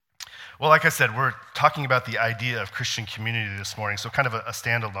Well, like I said, we're talking about the idea of Christian community this morning, so kind of a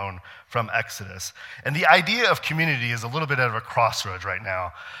standalone from Exodus. And the idea of community is a little bit at a crossroads right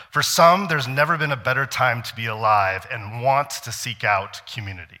now. For some, there's never been a better time to be alive and want to seek out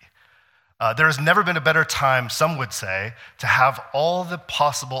community. There has never been a better time, some would say, to have all the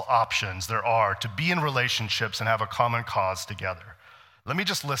possible options there are to be in relationships and have a common cause together. Let me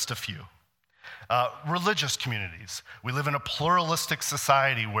just list a few. Religious communities. We live in a pluralistic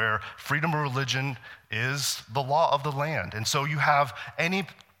society where freedom of religion is the law of the land. And so you have any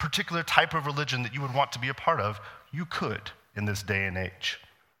particular type of religion that you would want to be a part of, you could in this day and age.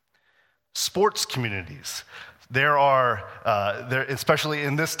 Sports communities. There are, especially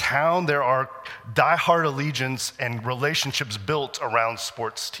in this town, there are diehard allegiance and relationships built around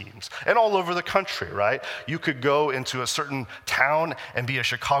sports teams. And all over the country, right? You could go into a certain town and be a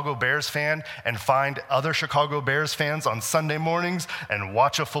Chicago Bears fan and find other Chicago Bears fans on Sunday mornings and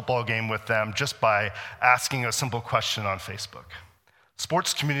watch a football game with them just by asking a simple question on Facebook.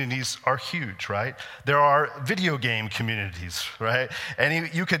 Sports communities are huge, right? There are video game communities, right?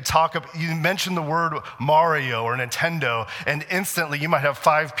 And you could you mention the word Mario or Nintendo, and instantly you might have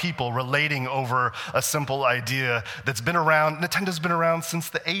 5 people relating over a simple idea that's been around. Nintendo's been around since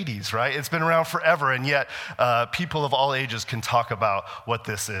the 80s, right? It's been around forever, and yet people of all ages can talk about what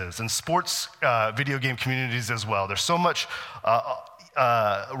this is. And sports video game communities as well. There's so much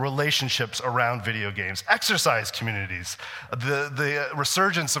relationships around video games. Exercise communities, the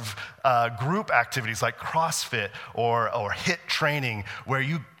resurgence of group activities like CrossFit or HIIT training, where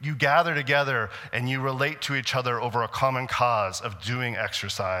you gather together and you relate to each other over a common cause of doing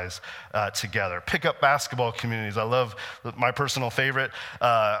exercise together. Pickup basketball communities. I love my personal favorite.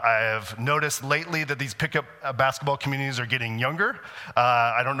 I have noticed lately that these pickup basketball communities are getting younger.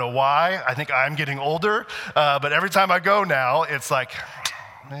 I don't know why. I think I'm getting older, but every time I go now, it's like,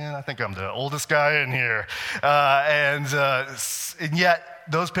 man, I think I'm the oldest guy in here. And yet,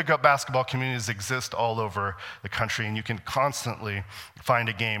 those pickup basketball communities exist all over the country, and you can constantly find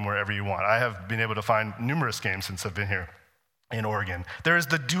a game wherever you want. I have been able to find numerous games since I've been here in Oregon. There is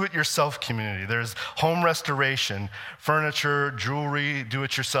the do-it-yourself community. There's home restoration, furniture, jewelry,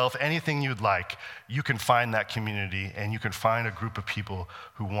 do-it-yourself, anything you'd like. You can find that community, and you can find a group of people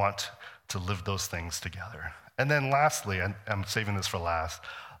who want to live those things together. And then lastly, I'm saving this for last,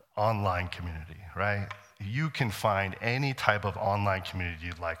 online community, right? You can find any type of online community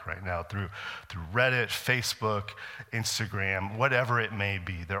you'd like right now through Reddit, Facebook, Instagram, whatever it may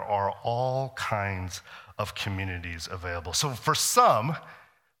be. There are all kinds of communities available. So for some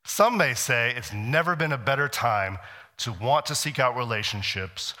may say it's never been a better time to want to seek out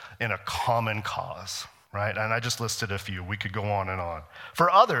relationships in a common cause. Right? And I just listed a few. We could go on and on.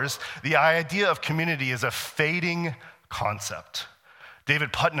 For others, the idea of community is a fading concept.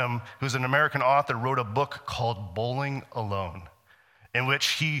 David Putnam, who's an American author, wrote a book called Bowling Alone, in which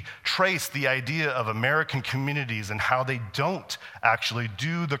he traced the idea of American communities and how they don't actually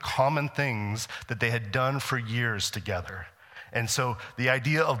do the common things that they had done for years together. And so the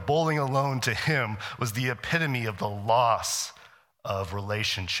idea of bowling alone to him was the epitome of the loss of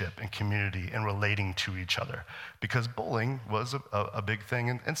relationship and community and relating to each other, because bowling was a big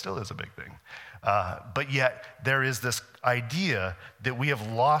thing and still is a big thing. But yet there is this idea that we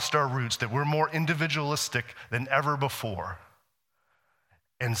have lost our roots, that we're more individualistic than ever before.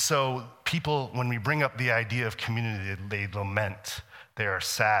 And so people, when we bring up the idea of community, they lament, they are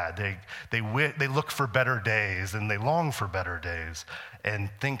sad, they look for better days and they long for better days and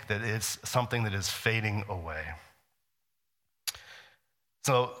think that it's something that is fading away.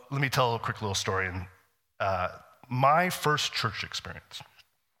 So let me tell a quick little story. My first church experience,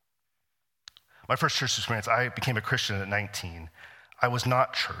 I became a Christian at 19. I was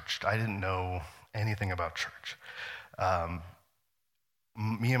not churched. I didn't know anything about church.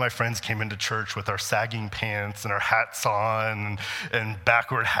 Me and my friends came into church with our sagging pants and our hats on and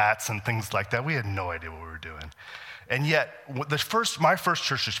backward hats and things like that. We had no idea what we were doing. And yet, my first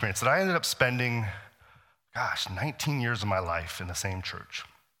church experience that I ended up spending 19 years of my life in the same church,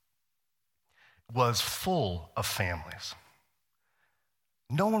 was full of families.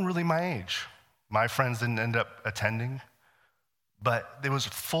 No one really my age. My friends didn't end up attending, but it was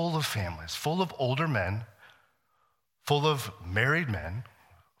full of families, full of older men, full of married men,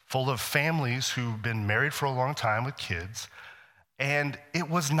 full of families who've been married for a long time with kids, and it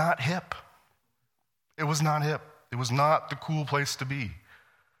was not hip. It was not hip. It was not the cool place to be.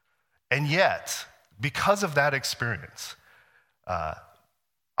 And yet, because of that experience,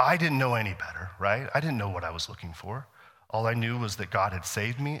 I didn't know any better, right? I didn't know what I was looking for. All I knew was that God had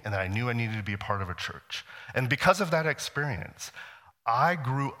saved me and that I knew I needed to be a part of a church. And because of that experience, I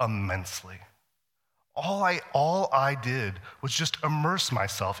grew immensely. All I did was just immerse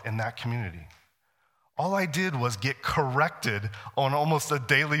myself in that community. All I did was get corrected on almost a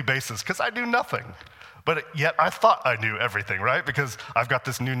daily basis because I knew nothing. But yet I thought I knew everything, right? Because I've got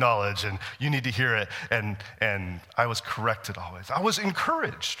this new knowledge and you need to hear it. And I was corrected always. I was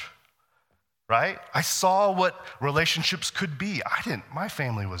encouraged, right? I saw what relationships could be. My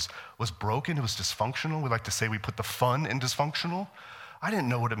family was broken. It was dysfunctional. We like to say we put the fun in dysfunctional. I didn't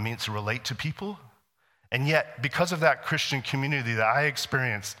know what it meant to relate to people. And yet, because of that Christian community that I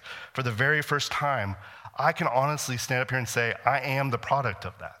experienced for the very first time, I can honestly stand up here and say, I am the product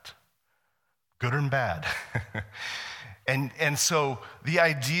of that, good and bad. and so the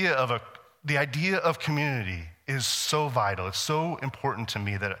idea of community is so vital. It's so important to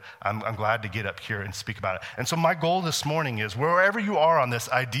me that I'm glad to get up here and speak about it. And so my goal this morning is, wherever you are on this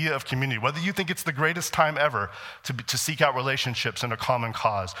idea of community, whether you think it's the greatest time ever to seek out relationships and a common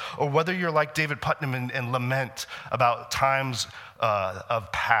cause, or whether you're like David Putnam and lament about times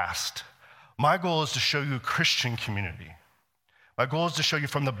of past, my goal is to show you a Christian community. My goal is to show you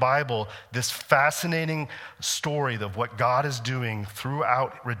from the Bible this fascinating story of what God is doing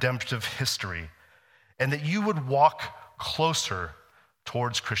throughout redemptive history, and that you would walk closer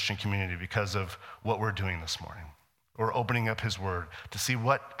towards Christian community because of what we're doing this morning. We're opening up his word to see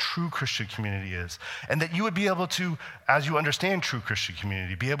what true Christian community is, and that you would be able to, as you understand true Christian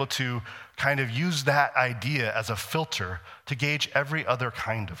community, be able to kind of use that idea as a filter to gauge every other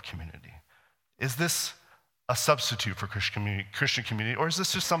kind of community. Is this a substitute for Christian community, or is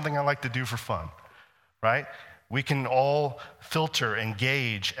this just something I like to do for fun, right? We can all filter and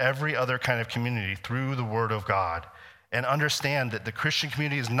gauge every other kind of community through the Word of God and understand that the Christian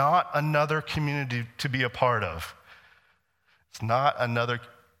community is not another community to be a part of. It's not another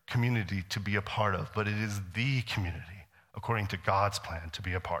community to be a part of, but it is the community, according to God's plan, to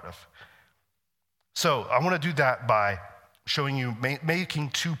be a part of. So I want to do that by showing you,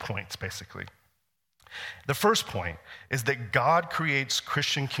 making 2 points, basically. The first point is that God creates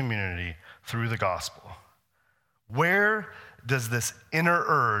Christian community through the gospel. Where does this inner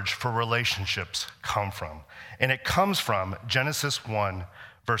urge for relationships come from? And it comes from Genesis 1,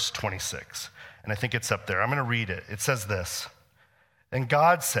 verse 26. And I think it's up there. I'm going to read it. It says this: "And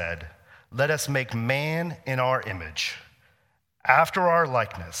God said, 'Let us make man in our image, after our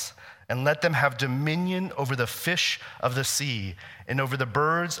likeness, and let them have dominion over the fish of the sea, and over the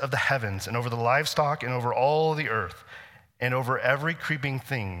birds of the heavens, and over the livestock, and over all the earth, and over every creeping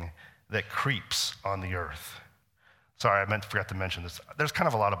thing that creeps on the earth.'" Sorry, forgot to mention this. There's kind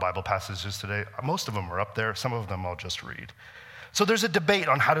of a lot of Bible passages today. Most of them are up there. Some of them I'll just read. So there's a debate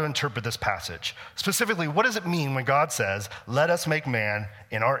on how to interpret this passage. Specifically, what does it mean when God says, "Let us make man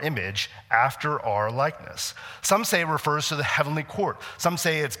in our image after our likeness"? Some say it refers to the heavenly court. Some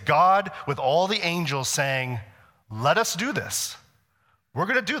say it's God with all the angels saying, "Let us do this. We're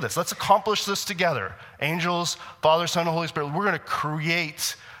going to do this. Let's accomplish this together. Angels, Father, Son, and Holy Spirit, we're going to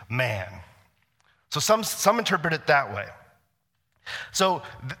create man." So some interpret it that way. So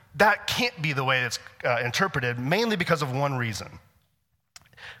that can't be the way it's interpreted, mainly because of one reason.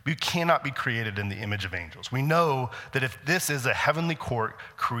 We cannot be created in the image of angels. We know that if this is a heavenly court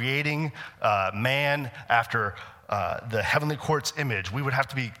creating man after the heavenly court's image, we would have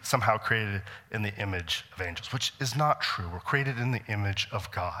to be somehow created in the image of angels, which is not true. We're created in the image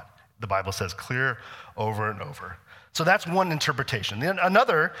of God. The Bible says clear over and over. So that's one interpretation. Then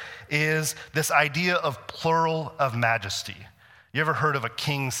another is this idea of plural of majesty. You ever heard of a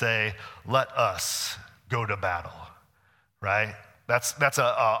king say, "Let us go to battle," right? That's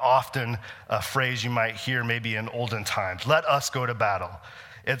often a phrase you might hear maybe in olden times. Let us go to battle.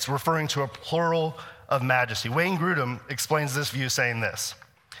 It's referring to a plural of majesty. Wayne Grudem explains this view saying this: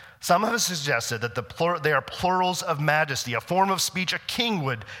 "Some have suggested that they are plurals of majesty, a form of speech a king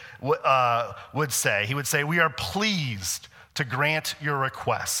would say. He would say, 'We are pleased to grant your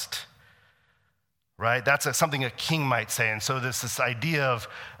request.'" Right? That's something a king might say. And so there's this idea of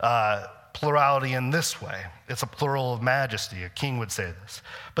plurality in this way. It's a plural of majesty. A king would say this.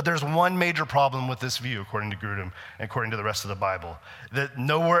 But there's one major problem with this view, according to Grudem and according to the rest of the Bible, that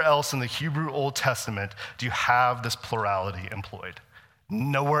nowhere else in the Hebrew Old Testament do you have this plurality employed.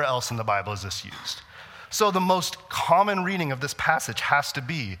 Nowhere else in the Bible is this used. So the most common reading of this passage has to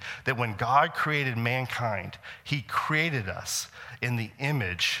be that when God created mankind, he created us in the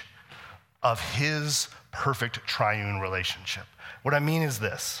image of his perfect triune relationship. What I mean is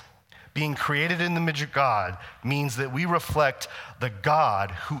this: being created in the image of God means that we reflect the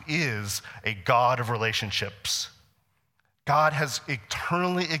God who is a God of relationships. God has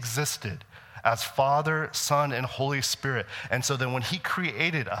eternally existed as Father, Son, and Holy Spirit. And so then when he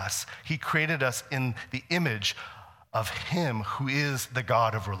created us in the image of him who is the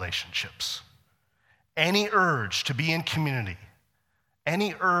God of relationships. Any urge to be in community,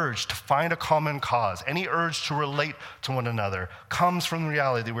 any urge to find a common cause, any urge to relate to one another comes from the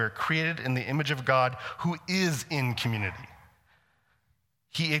reality that we're created in the image of God who is in community.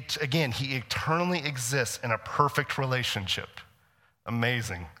 He eternally exists in a perfect relationship.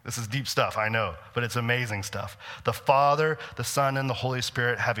 Amazing. This is deep stuff, I know, but it's amazing stuff. The Father, the Son, and the Holy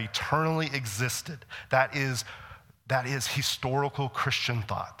Spirit have eternally existed. That is historical Christian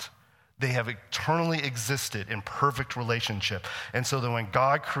thought. They have eternally existed in perfect relationship. And so that when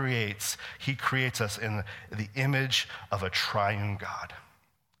God creates, he creates us in the image of a triune God.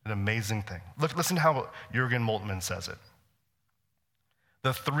 An amazing thing. Listen to how Jürgen Moltmann says it.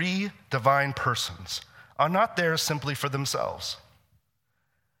 The three divine persons are not there simply for themselves.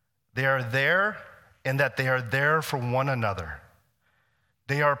 They are there in that they are there for one another.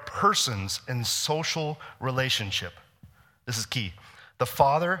 They are persons in social relationship. This is key. The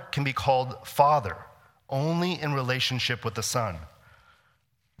Father can be called Father only in relationship with the Son.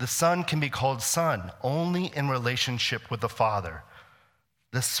 The Son can be called Son only in relationship with the Father.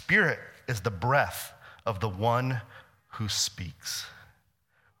 The Spirit is the breath of the one who speaks.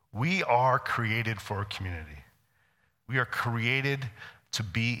 We are created for a community. We are created to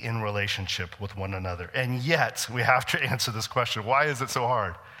be in relationship with one another. And yet, we have to answer this question. Why is it so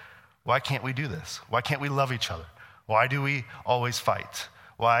hard? Why can't we do this? Why can't we love each other? Why do we always fight?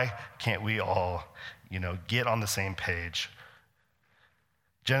 Why can't we all, get on the same page?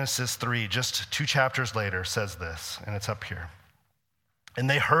 Genesis 3, just 2 chapters later, says this, and it's up here. And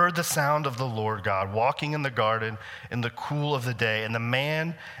they heard the sound of the Lord God walking in the garden in the cool of the day, and the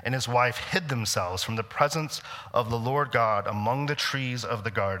man and his wife hid themselves from the presence of the Lord God among the trees of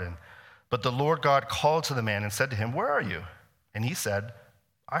the garden. But the Lord God called to the man and said to him, "Where are you?" And he said,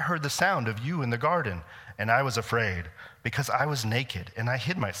 "I heard the sound of you in the garden, and I was afraid, because I was naked, and I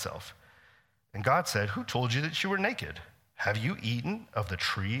hid myself." And God said, "Who told you that you were naked? Have you eaten of the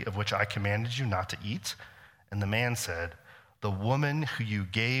tree of which I commanded you not to eat?" And the man said, "The woman who you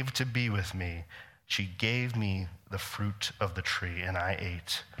gave to be with me, she gave me the fruit of the tree, and I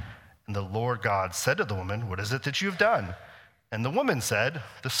ate." And the Lord God said to the woman, "What is it that you have done?" And the woman said,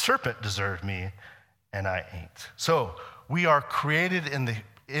 "The serpent deserted me, and I ate." So we are created in the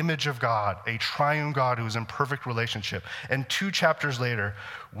image of God, a triune God who is in perfect relationship. And 2 chapters later,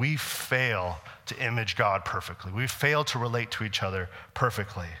 we fail to image God perfectly. We fail to relate to each other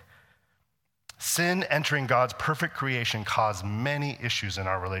perfectly. Sin entering God's perfect creation caused many issues in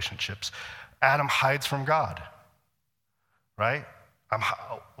our relationships. Adam hides from God, right?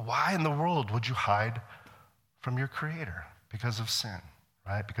 Why in the world would you hide from your Creator? Because of sin,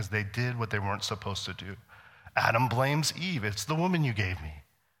 right? Because they did what they weren't supposed to do. Adam blames Eve. "It's the woman you gave me,"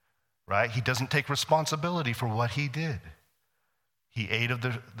 right? He doesn't take responsibility for what he did. He ate of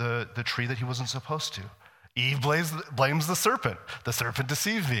the tree that he wasn't supposed to. Eve blames the serpent. "The serpent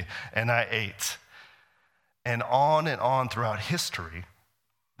deceived me, and I ate." And on throughout history,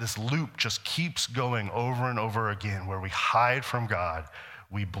 this loop just keeps going over and over again, where we hide from God,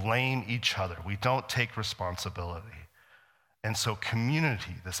 we blame each other, we don't take responsibility. And so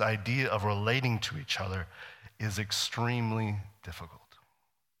community, this idea of relating to each other, is extremely difficult,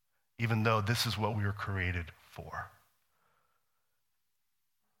 even though this is what we were created for.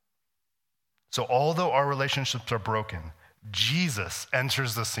 So although our relationships are broken, Jesus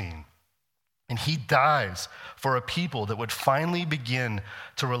enters the scene, and he dies for a people that would finally begin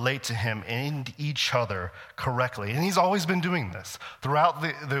to relate to him and each other correctly. And he's always been doing this. Throughout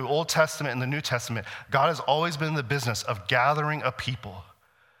the Old Testament and the New Testament, God has always been in the business of gathering a people.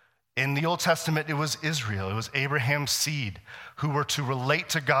 In the Old Testament, it was Israel. It was Abraham's seed who were to relate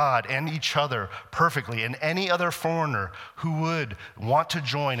to God and each other perfectly. And any other foreigner who would want to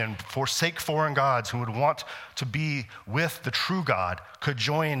join and forsake foreign gods, who would want to be with the true God, could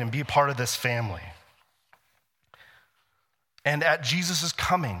join and be part of this family. And at Jesus'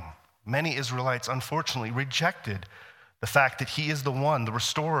 coming, many Israelites unfortunately rejected the fact that he is the one, the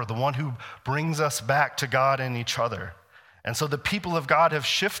restorer, the one who brings us back to God and each other. And so the people of God have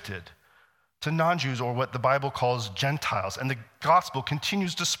shifted to non-Jews, or what the Bible calls Gentiles, and the gospel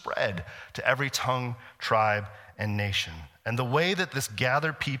continues to spread to every tongue, tribe, and nation. And the way that this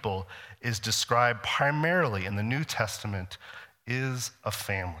gathered people is described primarily in the New Testament is a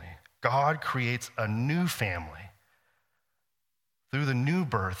family. God creates a new family through the new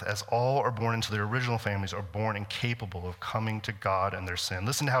birth, as all are born into their original families are born incapable of coming to God and their sin.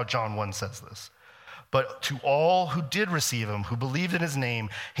 Listen to how John 1 says this. But to all who did receive him, who believed in his name,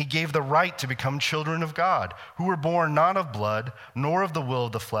 he gave the right to become children of God, who were born not of blood, nor of the will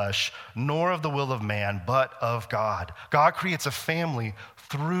of the flesh, nor of the will of man, but of God. God creates a family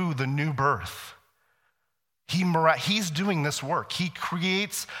through the new birth. He's doing this work. He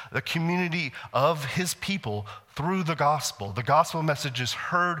creates the community of his people through the gospel. The gospel message is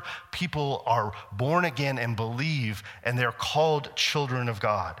heard. People are born again and believe, and they're called children of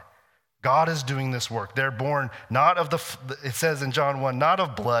God. God is doing this work. They're born not of it says in John 1, not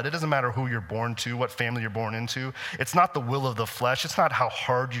of blood. It doesn't matter who you're born to, what family you're born into. It's not the will of the flesh. It's not how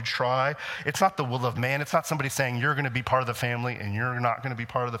hard you try. It's not the will of man. It's not somebody saying you're going to be part of the family and you're not going to be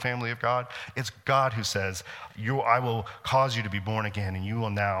part of the family of God. It's God who says, I will cause you to be born again and you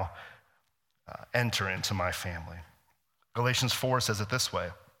will now enter into my family. Galatians 4 says it this way,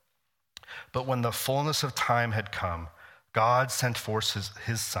 but when the fullness of time had come, God sent forth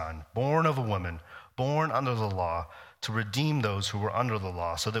his son, born of a woman, born under the law, to redeem those who were under the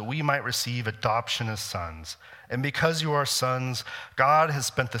law, so that we might receive adoption as sons. And because you are sons, God has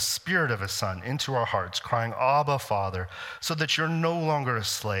spent the Spirit of his Son into our hearts, crying, Abba, Father, so that you're no longer a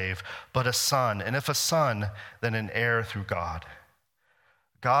slave, but a son. And if a son, then an heir through God.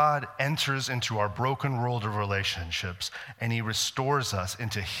 God enters into our broken world of relationships, and he restores us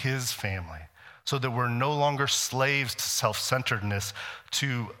into his family, so that we're no longer slaves to self-centeredness,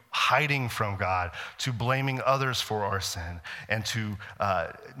 to hiding from God, to blaming others for our sin, and to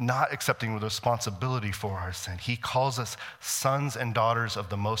not accepting the responsibility for our sin. He calls us sons and daughters of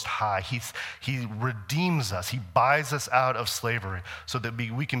the Most High. He redeems us. He buys us out of slavery so that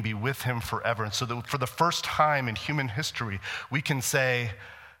we can be with him forever. And so that for the first time in human history, we can say,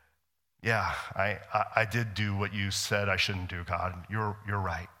 yeah, I did do what you said I shouldn't do, God. You're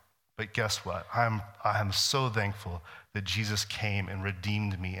right. But guess what? I'm so thankful that Jesus came and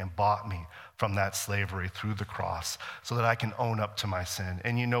redeemed me and bought me from that slavery through the cross so that I can own up to my sin.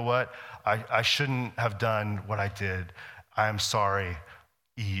 And you know what? I shouldn't have done what I did. I'm sorry,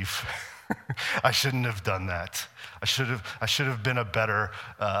 Eve. I shouldn't have done that. I should have been a better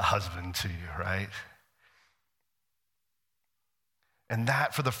husband to you, right? And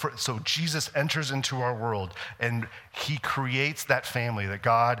that so Jesus enters into our world and he creates that family that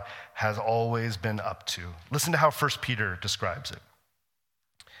God has always been up to. Listen to how 1 Peter describes it.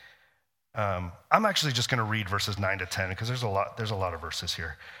 I'm actually just going to read verses 9 to 10 because there's a lot of verses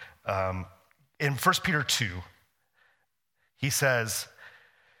here. In 1 Peter 2, he says,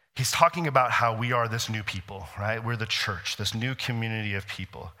 he's talking about how we are this new people, right? We're the church, this new community of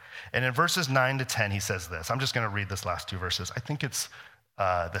people. And in verses 9 to 10, he says this. I'm just going to read this last two verses. I think it's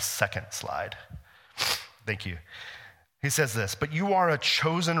the second slide. Thank you. He says this, but you are a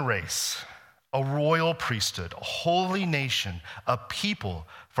chosen race, a royal priesthood, a holy nation, a people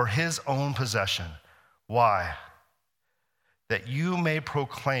for his own possession. Why? That you may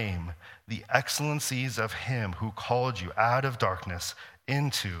proclaim the excellencies of him who called you out of darkness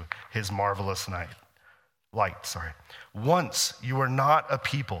into his marvelous light. Once you were not a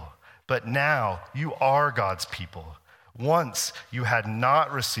people, but now you are God's people. Once you had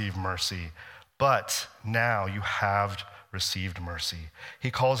not received mercy, but now you have received mercy.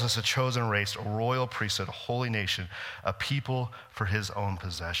 He calls us a chosen race, a royal priesthood, a holy nation, a people for his own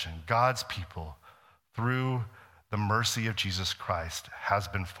possession. God's people, through the mercy of Jesus Christ, has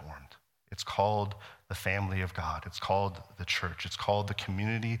been formed. It's called the family of God. It's called the church. It's called the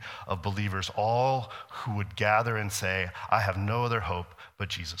community of believers, all who would gather and say, I have no other hope but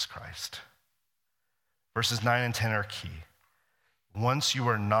Jesus Christ. Verses 9 and 10 are key. Once you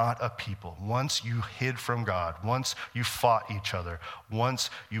were not a people, once you hid from God, once you fought each other, once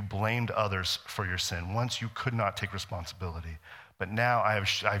you blamed others for your sin, once you could not take responsibility. But now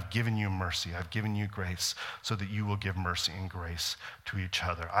I've given you mercy. I've given you grace so that you will give mercy and grace to each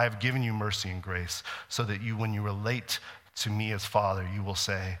other. I have given you mercy and grace so that you, when you relate to me as Father, you will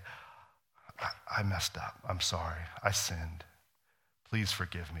say, I messed up. I'm sorry. I sinned. Please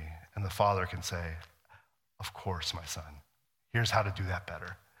forgive me. And the Father can say, of course, my son. Here's how to do that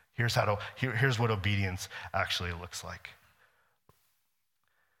better. Here's what obedience actually looks like.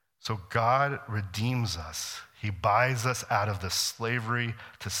 So God redeems us. He buys us out of the slavery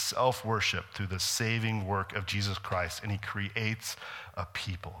to self-worship through the saving work of Jesus Christ, and he creates a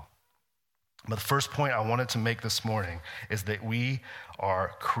people. But the first point I wanted to make this morning is that we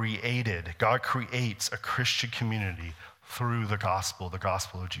are created. God creates a Christian community through the gospel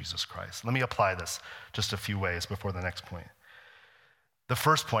of Jesus Christ. Let me apply this just a few ways before the next point. The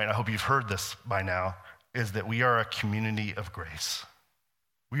first point, I hope you've heard this by now, is that we are a community of grace.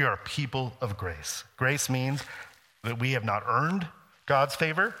 We are a people of grace. Grace means that we have not earned God's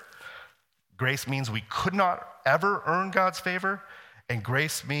favor. Grace means we could not ever earn God's favor, and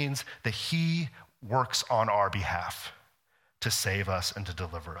grace means that he works on our behalf to save us and to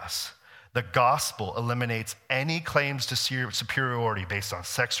deliver us. The gospel eliminates any claims to superiority based on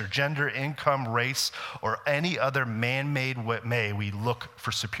sex or gender, income, race, or any other man-made way we look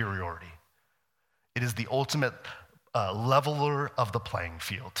for superiority. It is the ultimate leveler of the playing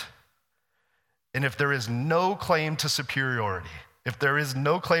field. And if there is no claim to superiority,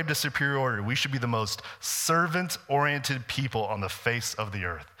 we should be the most servant-oriented people on the face of the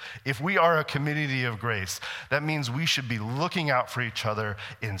earth. If we are a community of grace, that means we should be looking out for each other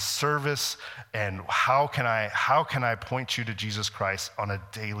in service and how can I point you to Jesus Christ on a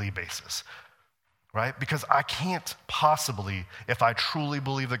daily basis? Right? Because I can't possibly, if I truly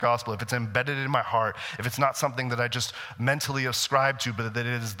believe the gospel, if it's embedded in my heart, if it's not something that I just mentally ascribe to, but that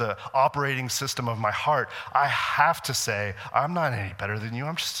it is the operating system of my heart, I have to say, I'm not any better than you.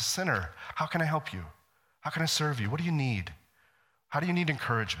 I'm just a sinner. How can I help you? How can I serve you? What do you need? How do you need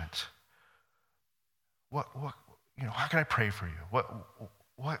encouragement? How can I pray for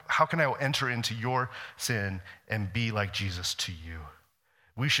you? How can I enter into your sin and be like Jesus to you?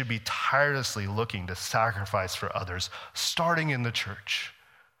 We should be tirelessly looking to sacrifice for others, starting in the church.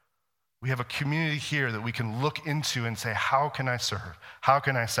 We have a community here that we can look into and say, how can I serve? How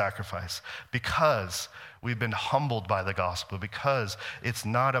can I sacrifice? Because we've been humbled by the gospel, because it's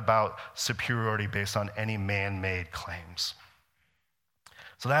not about superiority based on any man-made claims.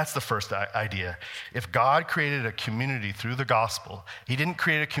 So that's the first idea. If God created a community through the gospel, he didn't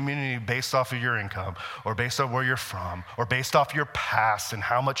create a community based off of your income or based on where you're from or based off your past and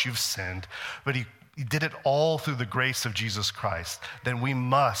how much you've sinned, but he did it all through the grace of Jesus Christ. Then we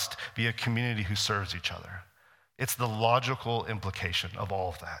must be a community who serves each other. It's the logical implication of all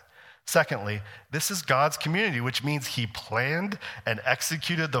of that. Secondly, this is God's community, which means he planned and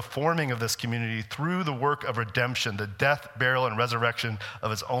executed the forming of this community through the work of redemption, the death, burial, and resurrection of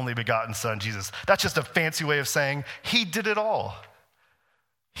his only begotten son, Jesus. That's just a fancy way of saying he did it all.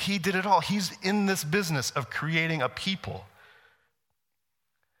 He did it all. He's in this business of creating a people.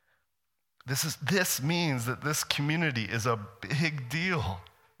 This means that this community is a big deal.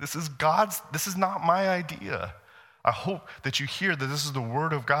 This is not my idea. I hope that you hear that this is the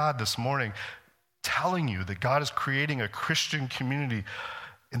word of God this morning telling you that God is creating a Christian community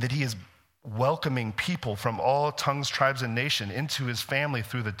and that he is welcoming people from all tongues, tribes, and nation into his family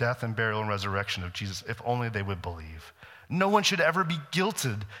through the death and burial and resurrection of Jesus, if only they would believe. No one should ever be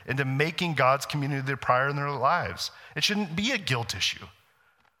guilted into making God's community their priority in their lives. It shouldn't be a guilt issue.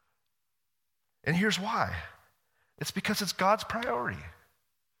 And here's why. It's because it's God's priority.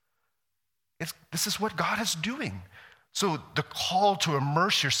 This is what God is doing. So the call to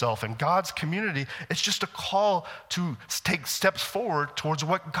immerse yourself in God's community, it's just a call to take steps forward towards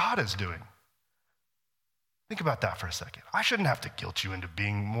what God is doing. Think about that for a second. I shouldn't have to guilt you into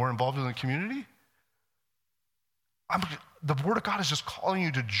being more involved in the community. The word of God is just calling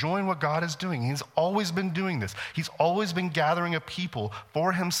you to join what God is doing. He's always been doing this. He's always been gathering a people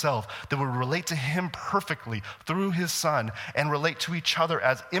for himself that would relate to him perfectly through his son and relate to each other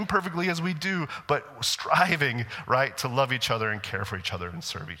as imperfectly as we do, but striving, right, to love each other and care for each other and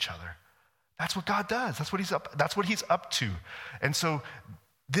serve each other. That's what God does. That's what he's up to. And so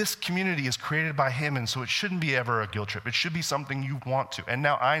this community is created by him, and so it shouldn't be ever a guilt trip. It should be something you want to. And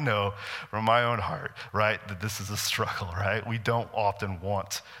now I know from my own heart, right, that this is a struggle, right? We don't often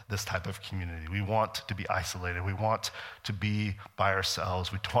want this type of community. We want to be isolated. We want to be by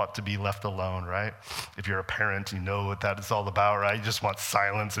ourselves. We want to be left alone, right? If you're a parent, you know what that is all about, right? You just want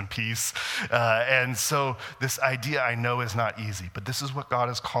silence and peace. And so this idea I know is not easy, but this is what God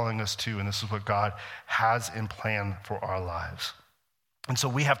is calling us to, and this is what God has in plan for our lives. And so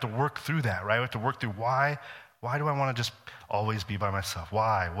we have to work through that, right? We have to work through why do I want to just always be by myself?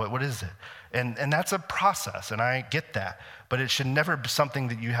 Why? What is it? And that's a process, and I get that. But it should never be something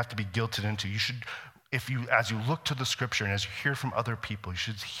that you have to be guilted into. You should, as you look to the scripture and as you hear from other people, you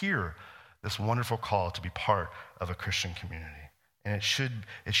should hear this wonderful call to be part of a Christian community. And it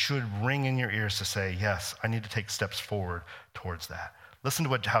should ring in your ears to say, yes, I need to take steps forward towards that. Listen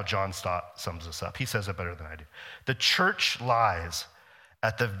to how John Stott sums this up. He says it better than I do. The church lies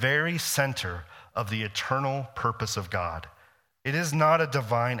at the very center of the eternal purpose of God. It is not a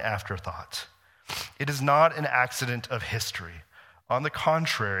divine afterthought. It is not an accident of history. On the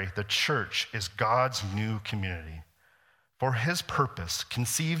contrary, the church is God's new community. For his purpose,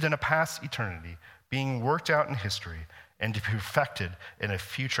 conceived in a past eternity, being worked out in history, and to be perfected in a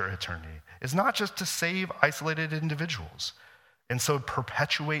future eternity, is not just to save isolated individuals and so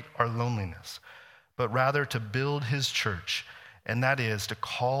perpetuate our loneliness, but rather to build his church and that is to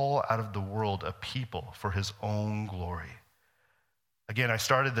call out of the world a people for his own glory. Again, I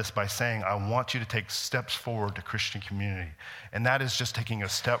started this by saying I want you to take steps forward to Christian community, and that is just taking a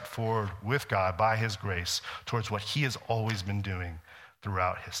step forward with God by his grace towards what he has always been doing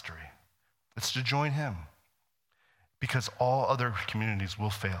throughout history. It's to join him, because all other communities will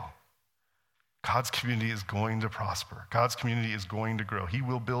fail. God's community is going to prosper. God's community is going to grow. He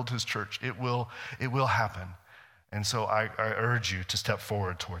will build his church. It will happen. And so I urge you to step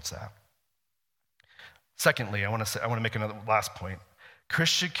forward towards that. Secondly, I want to make another last point.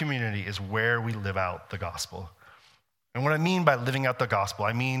 Christian community is where we live out the gospel. And what I mean by living out the gospel,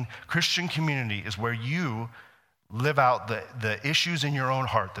 I mean Christian community is where you live out the issues in your own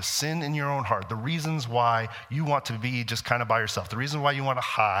heart, the sin in your own heart, the reasons why you want to be just kind of by yourself, the reasons why you want to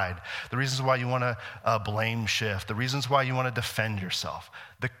hide, the reasons why you want to blame shift, the reasons why you want to defend yourself.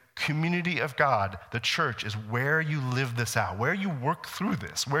 The community of God, the church, is where you live this out, where you work through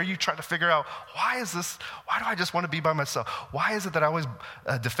this, where you try to figure out, why do I just want to be by myself? Why is it that I always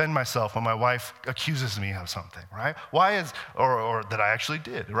defend myself when my wife accuses me of something, right? Or that I actually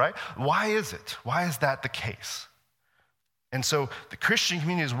did, right? Why is it? Why is that the case? And so the Christian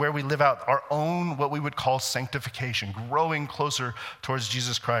community is where we live out our own, what we would call sanctification, growing closer towards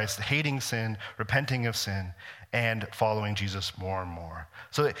Jesus Christ, hating sin, repenting of sin, and following Jesus more and more.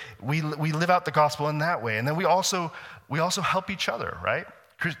 So we live out the gospel in that way. And then we also help each other, right?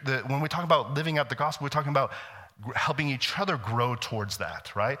 When we talk about living out the gospel, we're talking about helping each other grow towards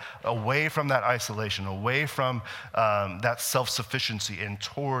that, right? Away from that isolation, away from that self-sufficiency, and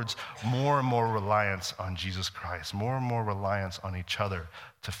towards more and more reliance on Jesus Christ, more and more reliance on each other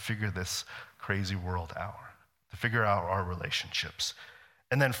to figure this crazy world out, to figure out our relationships.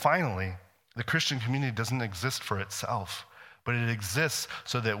 And then finally, the Christian community doesn't exist for itself, but it exists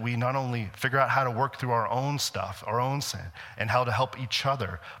so that we not only figure out how to work through our own stuff, our own sin, and how to help each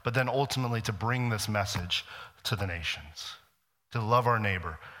other, but then ultimately to bring this message to the nations, to love our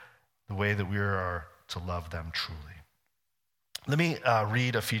neighbor the way that we are to love them truly. Let me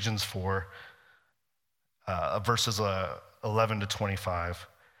read Ephesians 4, verses 11 to 25,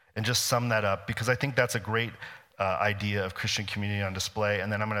 and just sum that up, because I think that's a great idea of Christian community on display.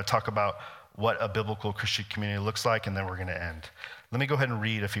 And then I'm going to talk about what a biblical Christian community looks like, and then we're going to end. Let me go ahead and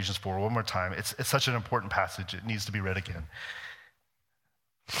read Ephesians 4 one more time. It's such an important passage. It needs to be read again.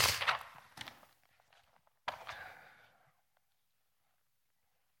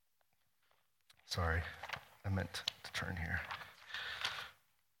 Sorry, I meant to turn here.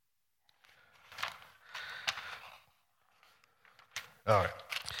 All right.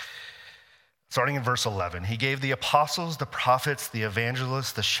 Starting in verse 11, he gave the apostles, the prophets, the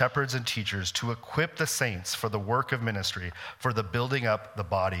evangelists, the shepherds, and teachers to equip the saints for the work of ministry, for the building up the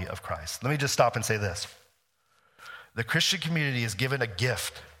body of Christ. Let me just stop and say this. The Christian community is given a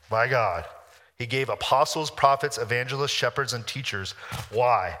gift by God. He gave apostles, prophets, evangelists, shepherds, and teachers.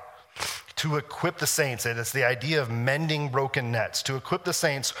 Why? To equip the saints, and it's the idea of mending broken nets. To equip the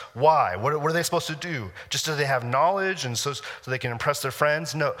saints, why? What are they supposed to do? Just so they have knowledge and so they can impress their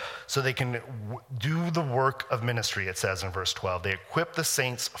friends? No, so they can do the work of ministry, it says in verse 12. They equip the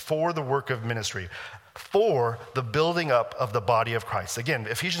saints for the work of ministry, for the building up of the body of Christ. Again,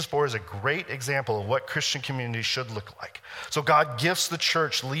 Ephesians 4 is a great example of what Christian community should look like. So God gifts the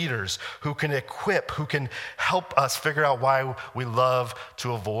church leaders who can equip, who can help us figure out why we love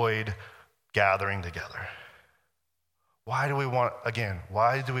to avoid gathering together. Why do we want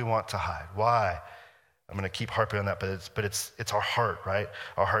to hide? Why? I'm going to keep harping on that, but it's our heart, right?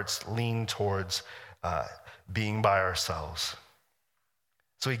 Our hearts lean towards being by ourselves.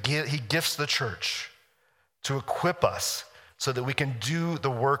 So he gifts the church to equip us so that we can do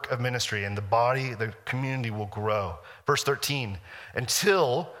the work of ministry, and the community will grow. Verse 13,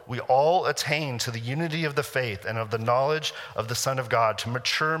 until we all attain to the unity of the faith and of the knowledge of the Son of God, to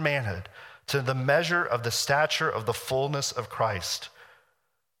mature manhood, to the measure of the stature of the fullness of Christ,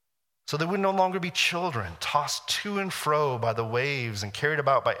 so that we no longer be children, tossed to and fro by the waves and carried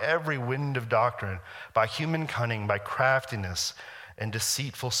about by every wind of doctrine, by human cunning, by craftiness and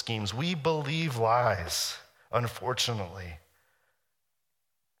deceitful schemes. We believe lies, unfortunately.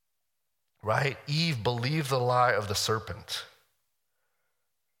 Right? Eve believed the lie of the serpent.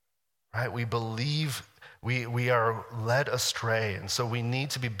 Right? We believe we are led astray, and so we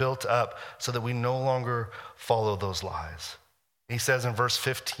need to be built up so that we no longer follow those lies. He says in verse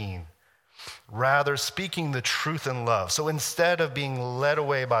 15, rather speaking the truth in love. So instead of being led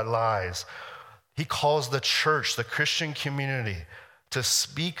away by lies, he calls the church, the Christian community, to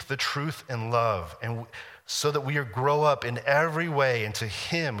speak the truth in love. And so that we grow up in every way into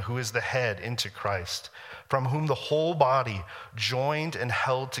him who is the head, into Christ, from whom the whole body, joined and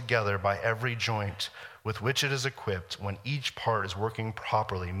held together by every joint with which it is equipped, when each part is working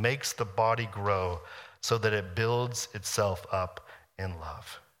properly, makes the body grow so that it builds itself up in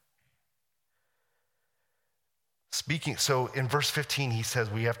love. So in verse 15, he says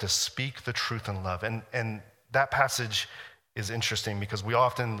we have to speak the truth in love. And that passage is interesting because we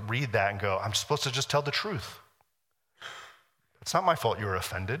often read that and go, I'm supposed to just tell the truth. It's not my fault you were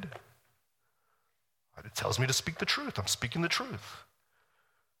offended. It tells me to speak the truth. I'm speaking the truth,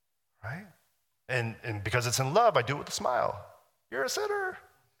 right? And because it's in love, I do it with a smile. You're a sinner.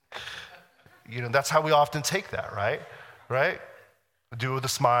 That's how we often take that, right? I do it with a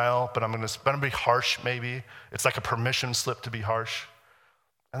smile, but I'm gonna be harsh maybe. It's like a permission slip to be harsh.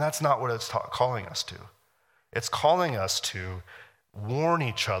 And that's not what it's calling us to. It's calling us to warn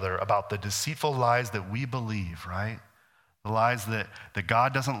each other about the deceitful lies that we believe, right? The lies that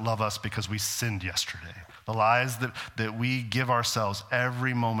God doesn't love us because we sinned yesterday. The lies that we give ourselves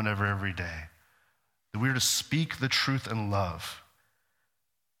every moment of every day. That we're to speak the truth in love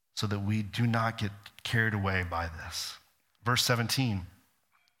so that we do not get carried away by this. Verse 17,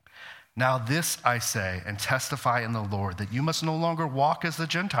 now this I say and testify in the Lord, that you must no longer walk as the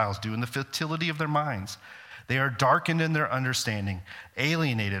Gentiles do in the futility of their minds. They are darkened in their understanding,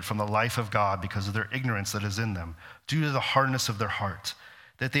 alienated from the life of God because of their ignorance that is in them, due to the hardness of their heart,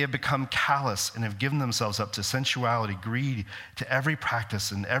 that they have become callous and have given themselves up to sensuality, greed, to every practice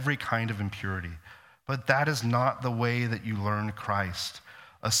and every kind of impurity. But that is not the way that you learned Christ,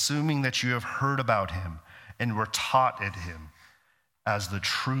 assuming that you have heard about him and were taught in him, as the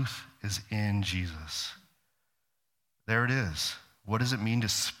truth is in Jesus. There it is. What does it mean to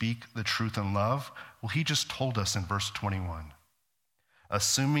speak the truth in love? Well, he just told us in verse 21.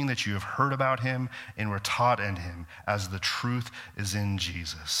 Assuming that you have heard about him and were taught in him, as the truth is in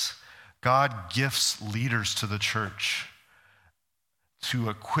Jesus. God gifts leaders to the church to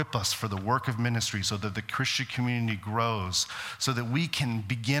equip us for the work of ministry so that the Christian community grows, so that we can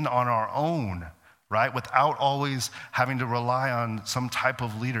begin on our own, right? Without always having to rely on some type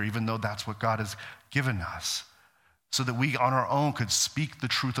of leader, even though that's what God has given us. So that we on our own could speak the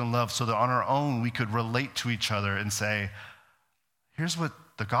truth in love, so that on our own we could relate to each other and say, here's what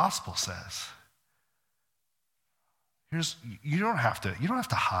the gospel says. You don't have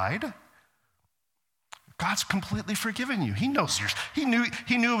to hide. God's completely forgiven you. He knows He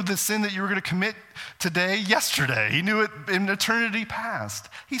knew the sin that you were going to commit today, yesterday. He knew it in eternity past.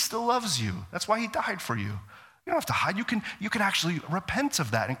 He still loves you. That's why he died for you. You don't have to hide. You can actually repent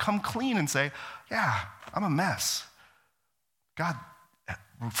of that and come clean and say, yeah, I'm a mess. God,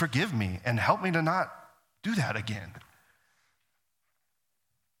 forgive me and help me to not do that again.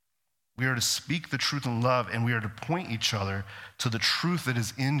 We are to speak the truth in love, and we are to point each other to the truth that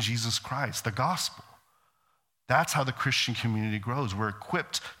is in Jesus Christ, the gospel. That's how the Christian community grows. We're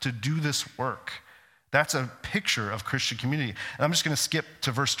equipped to do this work. That's a picture of Christian community. And I'm just going to skip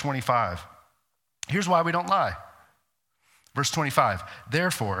to verse 25. Here's why we don't lie. Verse 25,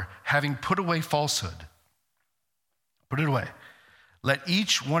 therefore, having put away falsehood, put it away. Let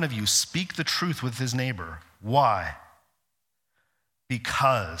each one of you speak the truth with his neighbor. Why?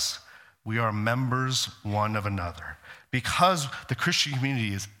 Because we are members one of another. Because the Christian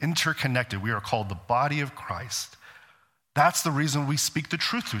community is interconnected, we are called the body of Christ. That's the reason we speak the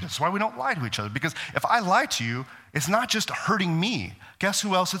truth to each other. That's why we don't lie to each other. Because if I lie to you, it's not just hurting me. Guess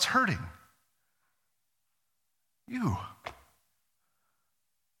who else it's hurting? You.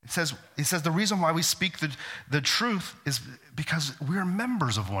 It says the reason why we speak the truth is because we're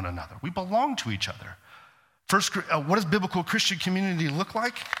members of one another. We belong to each other. What does biblical Christian community look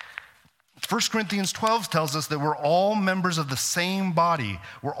like? 1 Corinthians 12 tells us that we're all members of the same body.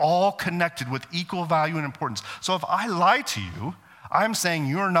 We're all connected with equal value and importance. So if I lie to you, I'm saying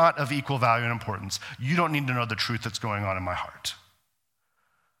you're not of equal value and importance. You don't need to know the truth that's going on in my heart.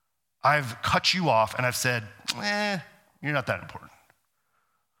 I've cut you off and I've said, you're not that important.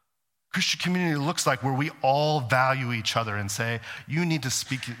 Christian community looks like where we all value each other and say, you need to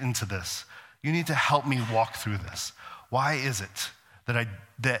speak into this. You need to help me walk through this. Why is it that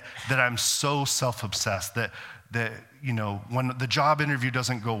I'm so self-obsessed that when the job interview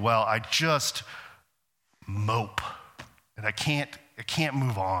doesn't go well, I just mope and I can't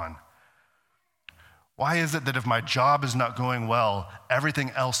move on? Why is it that if my job is not going well,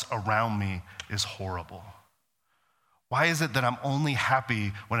 everything else around me is horrible? Why is it that I'm only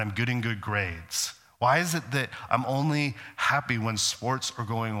happy when I'm getting good grades? Why is it that I'm only happy when sports are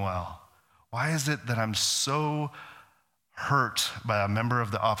going well? Why is it that I'm so hurt by a member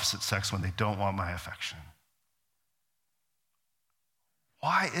of the opposite sex when they don't want my affection?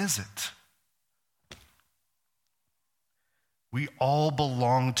 Why is it? We all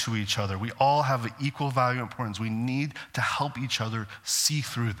belong to each other. We all have an equal value and importance. We need to help each other see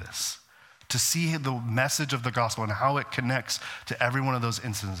through this, to see the message of the gospel and how it connects to every one of those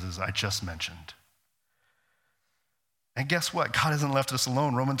instances I just mentioned. And guess what? God hasn't left us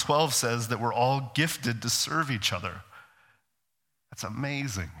alone. Romans 12 says that we're all gifted to serve each other. That's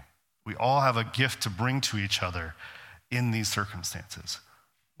amazing. We all have a gift to bring to each other in these circumstances,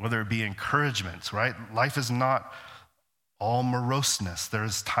 whether it be encouragement, right? Life is not all moroseness.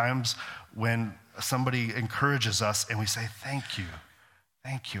 There's times when somebody encourages us and we say, thank you.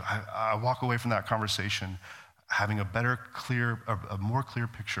 Thank you. I walk away from that conversation having a more clear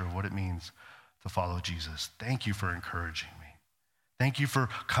picture of what it means to follow Jesus. Thank you for encouraging me. Thank you for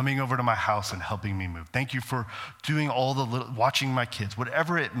coming over to my house and helping me move. Thank you for doing watching my kids,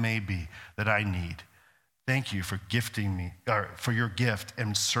 whatever it may be that I need. Thank you for gifting me, or for your gift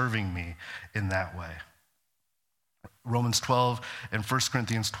and serving me in that way. Romans 12 and 1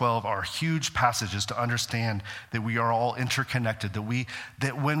 Corinthians 12 are huge passages to understand that we are all interconnected,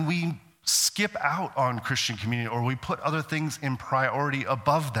 that when we skip out on Christian community or we put other things in priority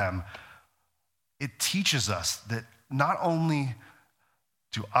above them, it teaches us that not only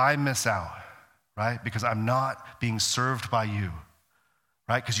do I miss out, right? Because I'm not being served by you,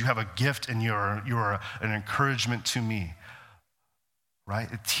 right? Because you have a gift and you're an encouragement to me. Right?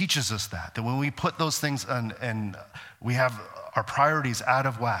 It teaches us that when we put those things on and we have our priorities out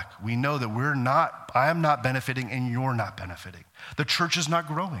of whack, we know that I am not benefiting and you're not benefiting. The church is not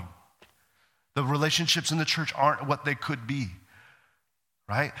growing. The relationships in the church aren't what they could be,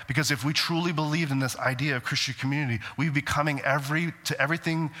 right? Because if we truly believed in this idea of Christian community, we'd be coming to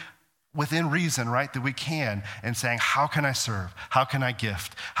everything within reason, right, that we can, and saying, how can I serve? How can I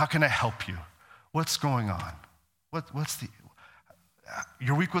gift? How can I help you? What's going on?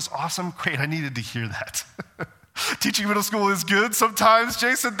 Your week was awesome? Great, I needed to hear that. Teaching middle school is good sometimes.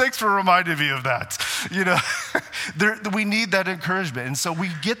 Jason, thanks for reminding me of that. We need that encouragement. And so we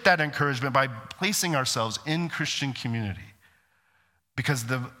get that encouragement by placing ourselves in Christian community. Because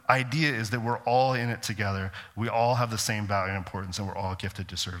the idea is that we're all in it together. We all have the same value and importance, and we're all gifted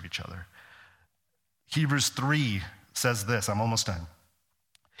to serve each other. Hebrews 3 says this. I'm almost done.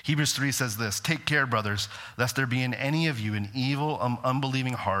 Hebrews 3 says this, take care, brothers, lest there be in any of you an evil,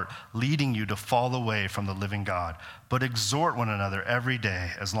 unbelieving heart leading you to fall away from the living God. But exhort one another every day,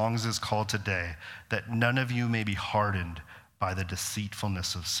 as long as it's called today, that none of you may be hardened by the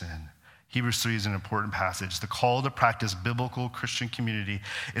deceitfulness of sin. Hebrews 3 is an important passage. The call to practice biblical Christian community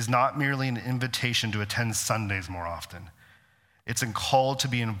is not merely an invitation to attend Sundays more often. It's a call to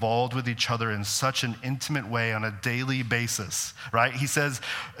be involved with each other in such an intimate way on a daily basis, right? He says,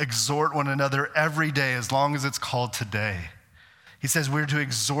 exhort one another every day as long as it's called today. He says we're to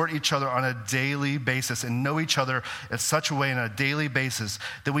exhort each other on a daily basis and know each other in such a way on a daily basis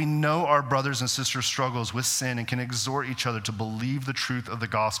that we know our brothers and sisters' struggles with sin and can exhort each other to believe the truth of the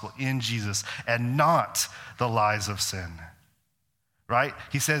gospel in Jesus and not the lies of sin. Right?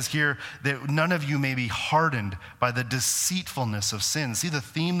 He says here that none of you may be hardened by the deceitfulness of sin. See, the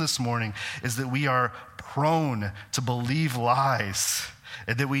theme this morning is that we are prone to believe lies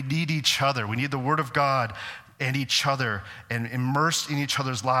and that we need each other. We need the word of God and each other and immersed in each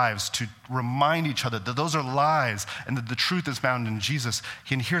other's lives to remind each other that those are lies and that the truth is found in Jesus.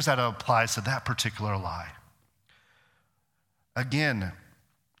 And here's how it applies to that particular lie. Again,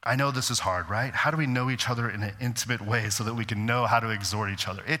 I know this is hard, right? How do we know each other in an intimate way so that we can know how to exhort each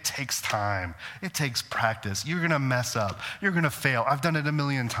other? It takes time. It takes practice. You're going to mess up. You're going to fail. I've done it a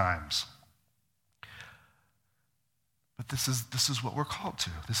million times. But this is what we're called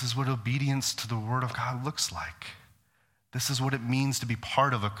to. This is what obedience to the word of God looks like. This is what it means to be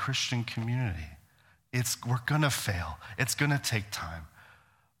part of a Christian community. We're going to fail. It's going to take time.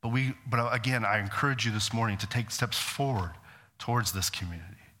 But again, I encourage you this morning to take steps forward towards this community.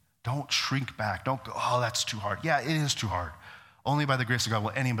 Don't shrink back. Don't go, oh, that's too hard. Yeah, it is too hard. Only by the grace of God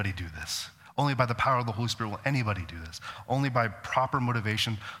will anybody do this. Only by the power of the Holy Spirit will anybody do this. Only by proper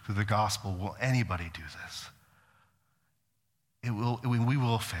motivation through the gospel will anybody do this. We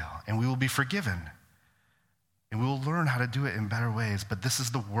will fail, and we will be forgiven. And we will learn how to do it in better ways, but this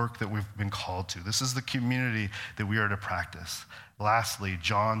is the work that we've been called to. This is the community that we are to practice. Lastly,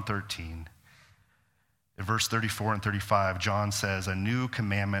 John 13. In verse 34 and 35, John says, a new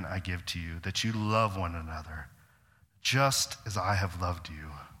commandment I give to you, that you love one another, just as I have loved you.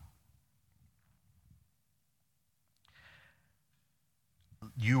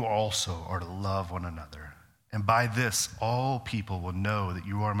 You also are to love one another. And by this, all people will know that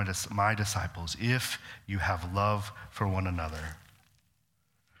you are my disciples, if you have love for one another.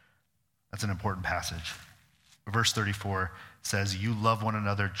 That's an important passage. Verse 34 says, you love one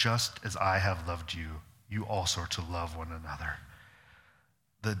another just as I have loved you. You also are to love one another.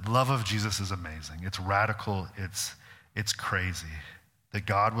 The love of Jesus is amazing. It's radical. It's crazy that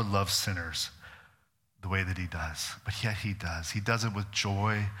God would love sinners the way that he does. But yet he does. He does it with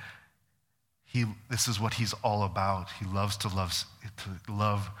joy. This is what he's all about. He loves to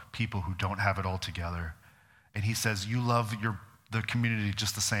love people who don't have it all together. And he says, you love the community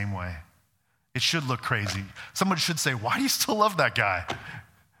just the same way. It should look crazy. Someone should say, why do you still love that guy?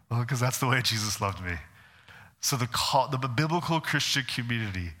 Well, because that's the way Jesus loved me. So the biblical Christian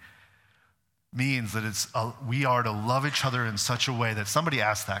community means that we are to love each other in such a way that somebody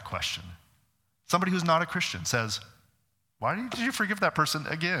asks that question. Somebody who's not a Christian says, why did you forgive that person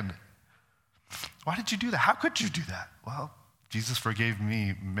again? Why did you do that? How could you do that? Well, Jesus forgave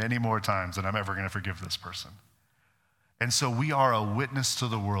me many more times than I'm ever going to forgive this person. And so we are a witness to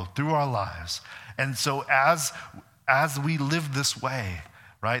the world through our lives. And so as we live this way,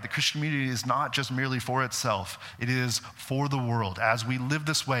 right, the Christian community is not just merely for itself. It is for the world. As we live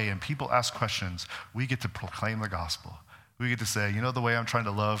this way and people ask questions, we get to proclaim the gospel. We get to say, you know the way I'm trying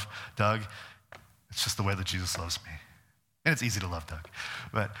to love Doug? It's just the way that Jesus loves me. And it's easy to love Doug.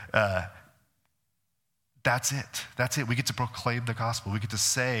 But that's it. That's it. We get to proclaim the gospel. We get to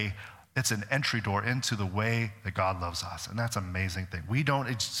say it's an entry door into the way that God loves us. And that's an amazing thing. We don't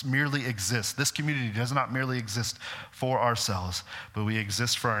merely exist. This community does not merely exist for ourselves, but we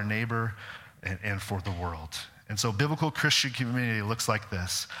exist for our neighbor and for the world. And so biblical Christian community looks like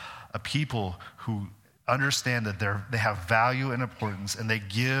this: a people who understand that they have value and importance, and they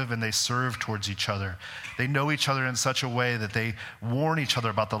give and they serve towards each other. They know each other in such a way that they warn each other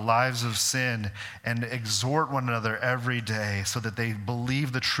about the lives of sin and exhort one another every day so that they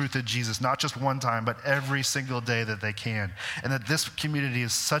believe the truth of Jesus, not just one time, but every single day that they can. And that this community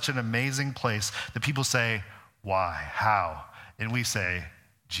is such an amazing place that people say, why? How? And we say,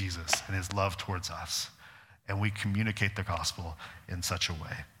 Jesus and his love towards us. And we communicate the gospel in such a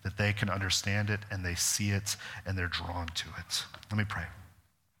way that they can understand it and they see it and they're drawn to it. Let me pray.